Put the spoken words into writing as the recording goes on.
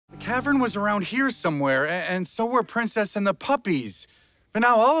cavern was around here somewhere, and so were Princess and the puppies. But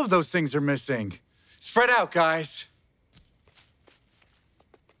now all of those things are missing. Spread out, guys.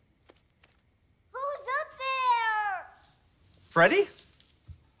 Who's up there? Freddy?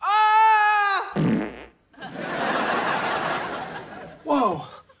 Ah! Whoa!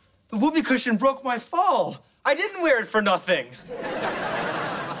 The whoopee cushion broke my fall. I didn't wear it for nothing.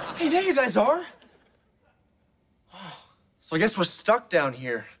 Hey, there you guys are. So I guess we're stuck down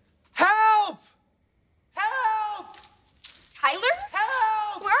here. Help! Help! Tyler?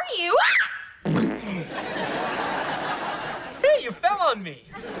 Help! Where are you? Hey, you fell on me.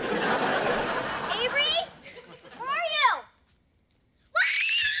 Avery? Where are you?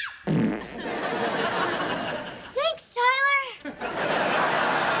 Thanks, Tyler.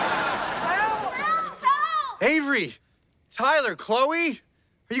 Help! Help! Help! Avery, Tyler, Chloe,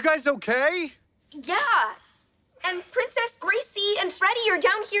 are you guys okay? Yeah. And Princess Gracie and Freddie are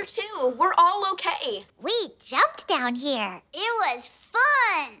down here, too. We're all okay. We jumped down here. It was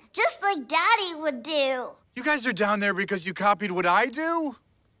fun, just like Daddy would do. You guys are down there because you copied what I do?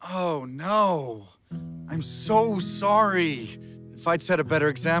 Oh, no. I'm so sorry. If I'd set a better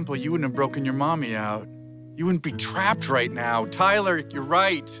example, you wouldn't have broken your mommy out. You wouldn't be trapped right now. Tyler, you're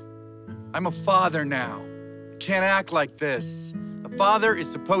right. I'm a father now. I can't act like this. A father is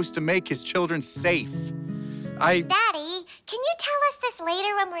supposed to make his children safe. Daddy, can you tell us this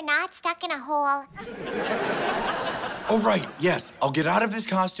later when we're not stuck in a hole? Oh, right, yes. I'll get out of this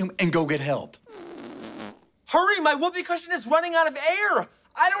costume and go get help. Hurry, my whoopee cushion is running out of air.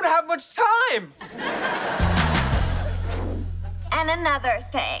 I don't have much time. And another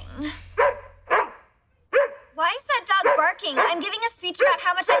thing. Why is that dog barking? I'm giving a speech about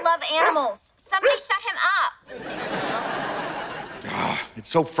how much I love animals. Somebody shut him up. It's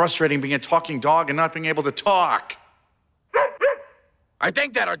so frustrating being a talking dog and not being able to talk. I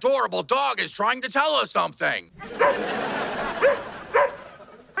think that adorable dog is trying to tell us something.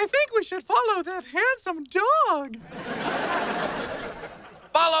 I think we should follow that handsome dog.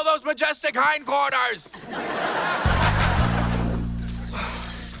 Follow those majestic hindquarters!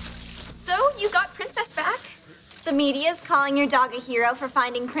 So, you got Princess back? The media's calling your dog a hero for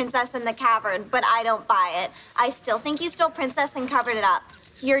finding Princess in the cavern, but I don't buy it. I still think you stole Princess and covered it up.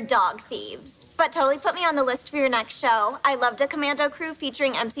 You're dog thieves. But totally put me on the list for your next show. I loved a commando crew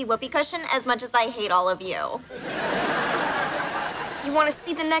featuring MC Whoopee Cushion as much as I hate all of you. You want to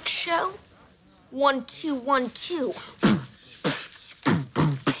see the next show? 1, 2, 1, 2.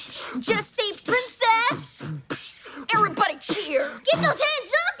 Just saved Princess! Everybody cheer! Get those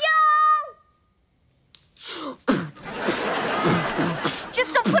hands